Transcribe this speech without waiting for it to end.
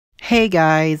Hey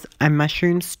guys, I'm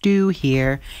Mushroom Stew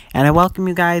here, and I welcome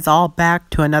you guys all back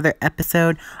to another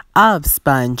episode of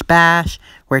SpongeBash,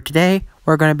 where today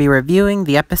we're going to be reviewing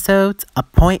the episodes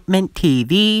Appointment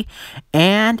TV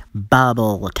and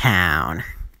Bubbletown.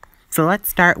 So let's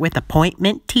start with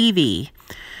Appointment TV.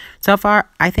 So far,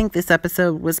 I think this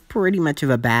episode was pretty much of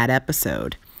a bad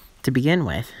episode to begin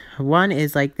with. One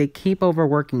is they keep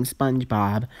overworking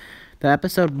SpongeBob. The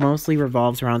episode mostly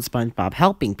revolves around SpongeBob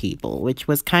helping people, which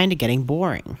was kind of getting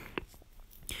boring.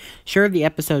 Sure, the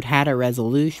episode had a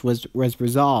resolution, was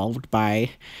resolved by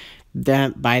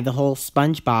the whole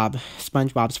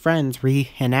SpongeBob's friends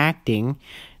reenacting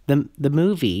the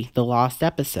movie, the lost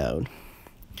episode.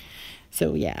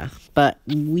 So yeah, but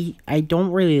I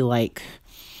don't really like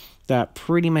that.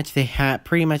 Pretty much the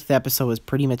episode was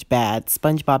pretty much bad.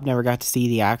 SpongeBob never got to see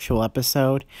the actual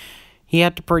episode. We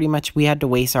had to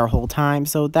waste our whole time,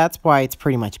 so that's why it's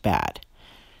pretty much bad.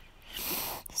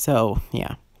 So,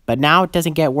 yeah. But now it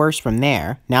doesn't get worse from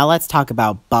there. Now let's talk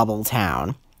about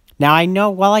Bubbletown. Now I know,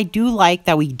 while I do like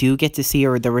that we do get to see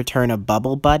the return of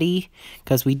Bubble Buddy,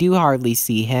 because we do hardly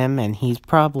see him, and we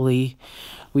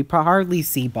hardly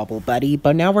see Bubble Buddy,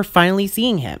 but now we're finally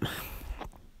seeing him.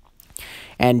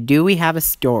 And do we have a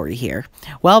story here?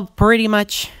 Well, pretty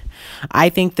much, I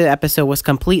think the episode was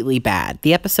completely bad.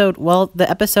 The episode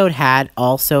had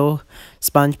also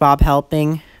SpongeBob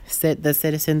helping the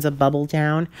citizens of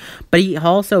Bubbletown, but he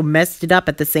also messed it up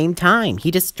at the same time. He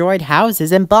destroyed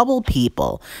houses and bubble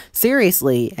people.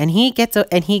 Seriously, and he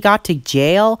got to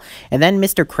jail, and then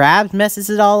Mr. Krabs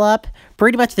messes it all up.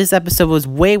 Pretty much this episode was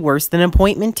way worse than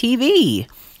Appointment TV,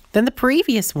 than the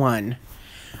previous one.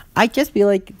 I just feel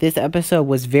like this episode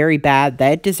was very bad,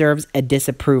 that it deserves a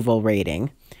disapproval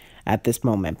rating at this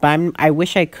moment. But I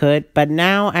wish I could, but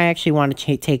now I actually want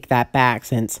to take that back,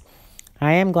 since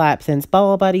I am glad, since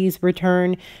Bubble Buddy's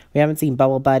return, we haven't seen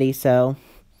Bubble Buddy, so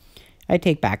I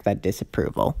take back that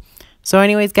disapproval. So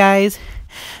anyways, guys,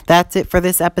 that's it for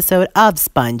this episode of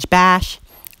SpongeBash.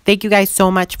 Thank you guys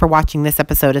so much for watching this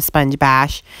episode of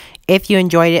SpongeBash. If you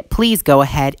enjoyed it, please go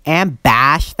ahead and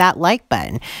bash that like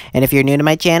button. And if you're new to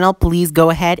my channel, please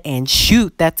go ahead and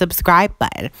shoot that subscribe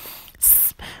button.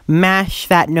 Smash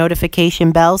that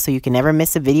notification bell so you can never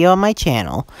miss a video on my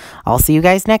channel. I'll see you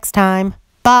guys next time.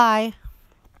 Bye!